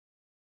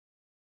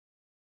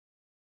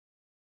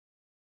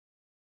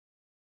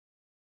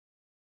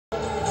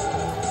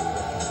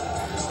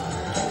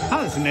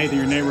Hi, this is Nathan,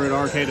 your neighborhood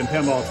arcade and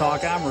pinball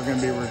talk guy. We're going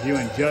to be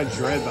reviewing Judge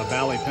Dredd by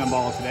Bally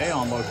Pinball today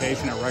on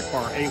location at Rec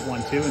Bar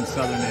 812 in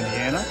Southern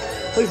Indiana.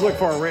 Please look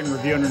for a written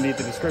review underneath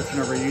the description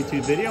of our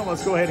YouTube video.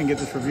 Let's go ahead and get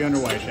this review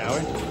underway, shall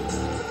we?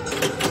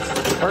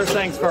 First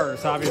things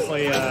first,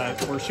 obviously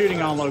we're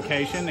shooting on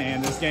location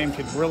and this game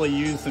could really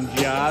use some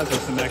GIs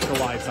or some extra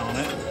lights on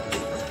it.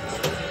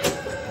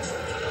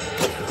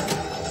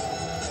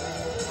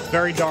 It's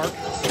very dark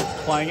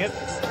playing it.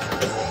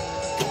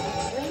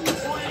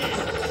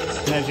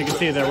 And as you can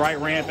see, the right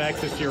ramp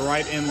exits to your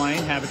right in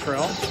lane, have a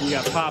trail. You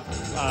got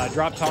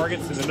drop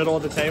targets in the middle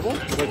of the table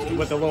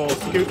with a little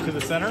scoop to the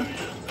center.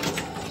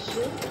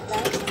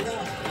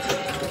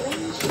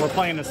 We're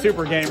playing a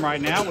super game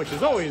right now, which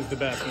is always the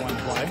best one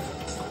to play.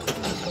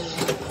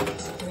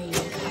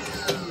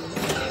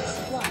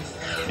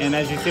 And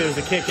as you see, there's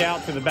a kick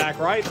out to the back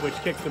right, which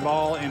kicks the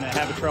ball in a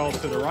have a trail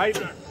to the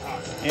right,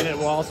 and it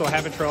will also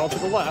have a trail to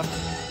the left.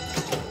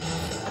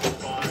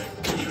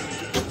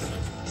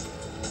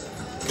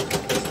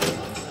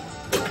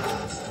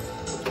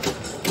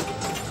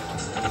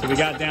 So we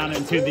got down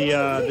into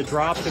the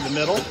drop to the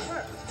middle.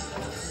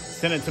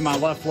 Sent it to my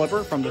left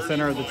flipper from the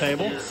center of the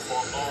table.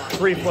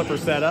 3 flipper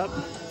setup.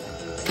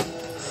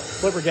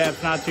 Flipper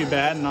gap's not too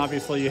bad, and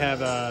obviously you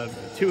have a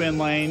 2 in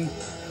lane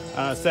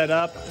set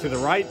up to the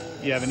right.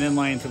 You have an in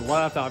lane to the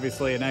left,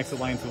 obviously an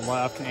exit lane to the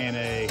left, and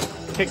a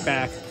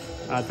kickback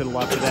to the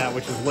left of that,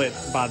 which is lit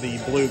by the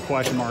blue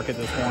question mark at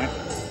this point.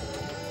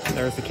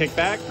 There's the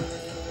kickback.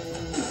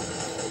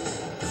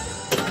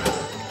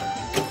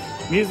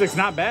 Music's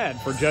not bad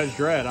for Judge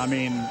Dredd. I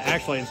mean,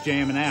 actually it's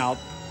jamming out.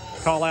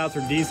 Call-outs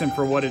are decent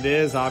for what it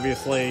is.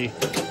 Obviously,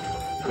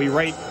 we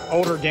rate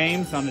older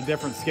games on a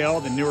different scale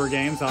than newer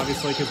games,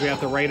 obviously, because we have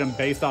to rate them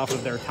based off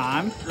of their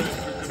time.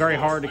 It's very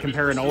hard to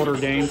compare an older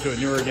game to a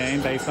newer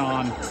game based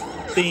on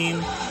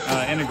theme,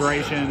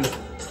 integration,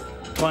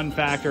 fun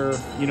factor,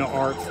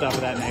 art, stuff of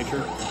that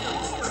nature.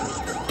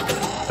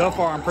 So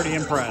far, I'm pretty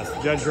impressed.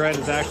 Judge Dredd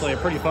is actually a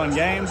pretty fun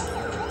game.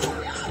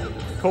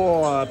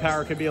 Cool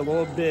power could be a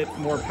little bit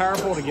more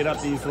powerful to get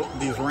up these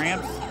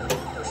ramps.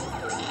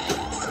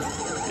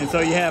 And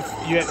so you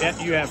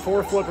have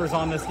 4 flippers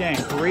on this game.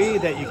 3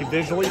 that you can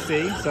visually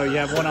see. So you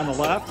have 1 on the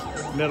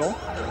left, middle.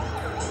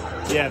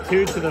 You have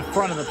 2 to the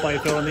front of the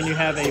playfield, and then you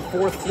have a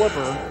 4th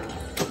flipper,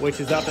 which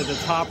is up at the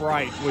top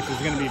right, which is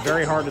going to be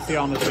very hard to see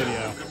on this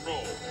video.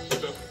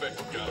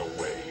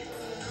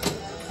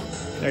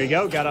 There you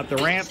go, got up the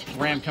ramp.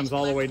 Ramp comes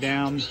all the way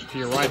down to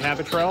your right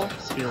habit trail,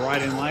 to your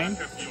right in lane.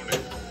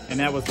 And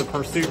that was the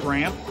pursuit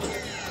ramp.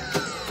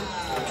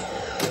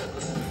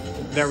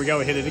 There we go,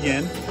 hit it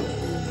again.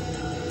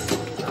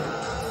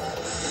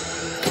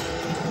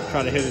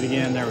 Try to hit it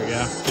again, there we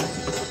go.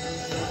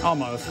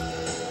 Almost.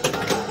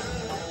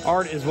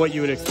 Art is what you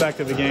would expect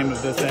of a game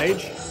of this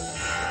age.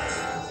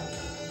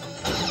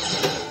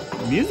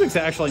 The music's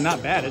actually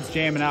not bad, it's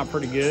jamming out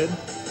pretty good.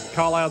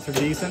 Call-outs are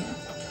decent.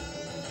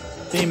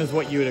 Theme is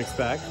what you would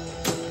expect.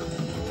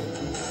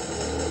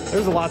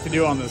 There's a lot to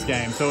do on this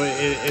game, so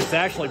it's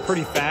actually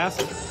pretty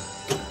fast,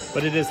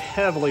 but it is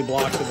heavily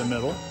blocked to the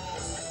middle.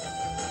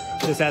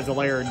 This adds a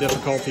layer of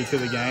difficulty to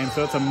the game,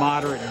 so it's a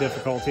moderate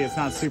difficulty. It's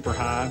not super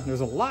high.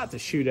 There's a lot to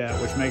shoot at,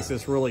 which makes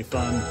this really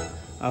fun,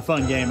 a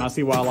fun game. I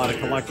see why a lot of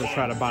collectors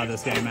try to buy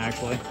this game,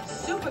 actually.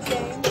 Super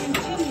game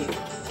continues.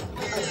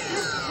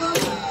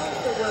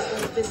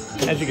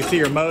 As you can see,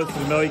 your modes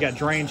in the middle, you got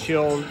drain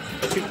shield,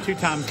 2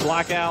 times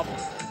blackout.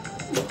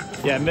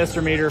 Yeah,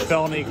 Mr. Meter,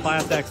 felony,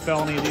 Class X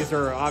felony. These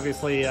are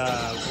obviously,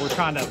 we're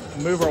trying to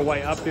move our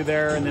way up through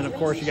there. And then, of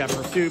course, you got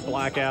Pursuit,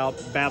 Blackout,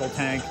 Battle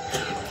Tank,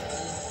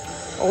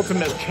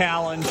 Ultimate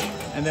Challenge.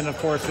 And then, of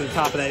course, to the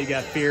top of that, you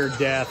got Fear,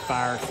 Death,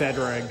 Fire,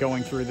 etc.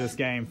 going through this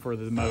game for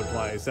the mode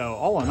play. So,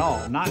 all in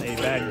all, not a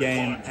bad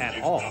game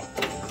at all.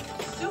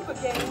 Super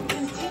game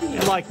continues.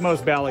 And like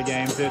most Bally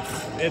games,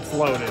 it's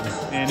loaded.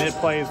 And it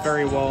plays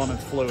very well and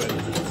it's fluid.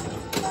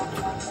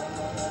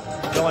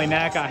 The only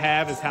knack I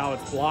have is how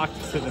it's blocked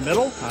to the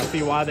middle. I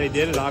see why they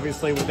did it,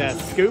 obviously, with that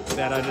scoop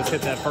that I just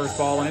hit that first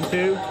ball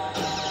into.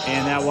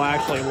 And that will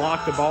actually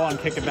lock the ball and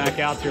kick it back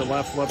out to your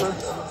left flipper.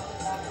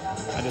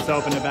 I just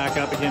open it back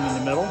up again in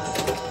the middle.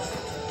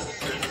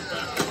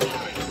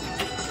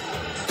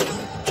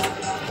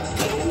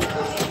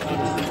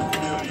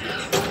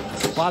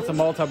 Lots of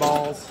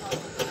multi-balls.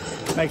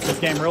 Makes this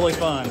game really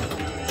fun.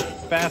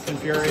 Fast and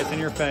furious, in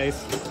your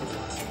face.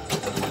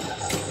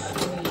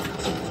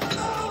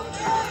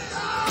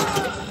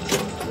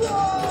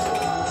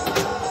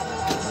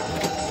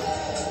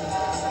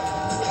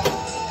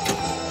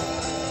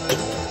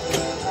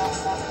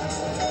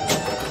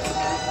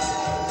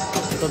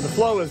 So the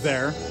flow is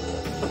there.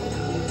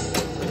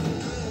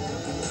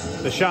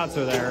 The shots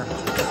are there.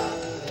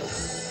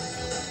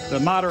 The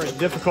moderate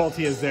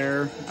difficulty is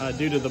there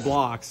due to the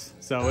blocks.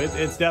 So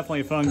it's definitely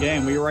a fun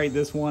game. We rate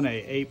this one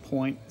a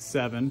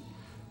 8.7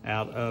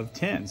 out of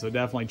 10. So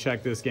definitely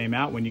check this game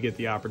out when you get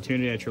the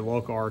opportunity at your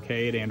local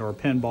arcade and or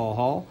pinball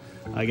hall.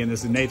 Again,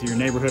 this is Nathan, your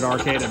neighborhood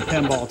arcade and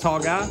pinball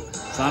tall guy.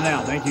 Signing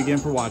out. Thank you again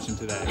for watching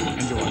today.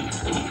 Enjoy.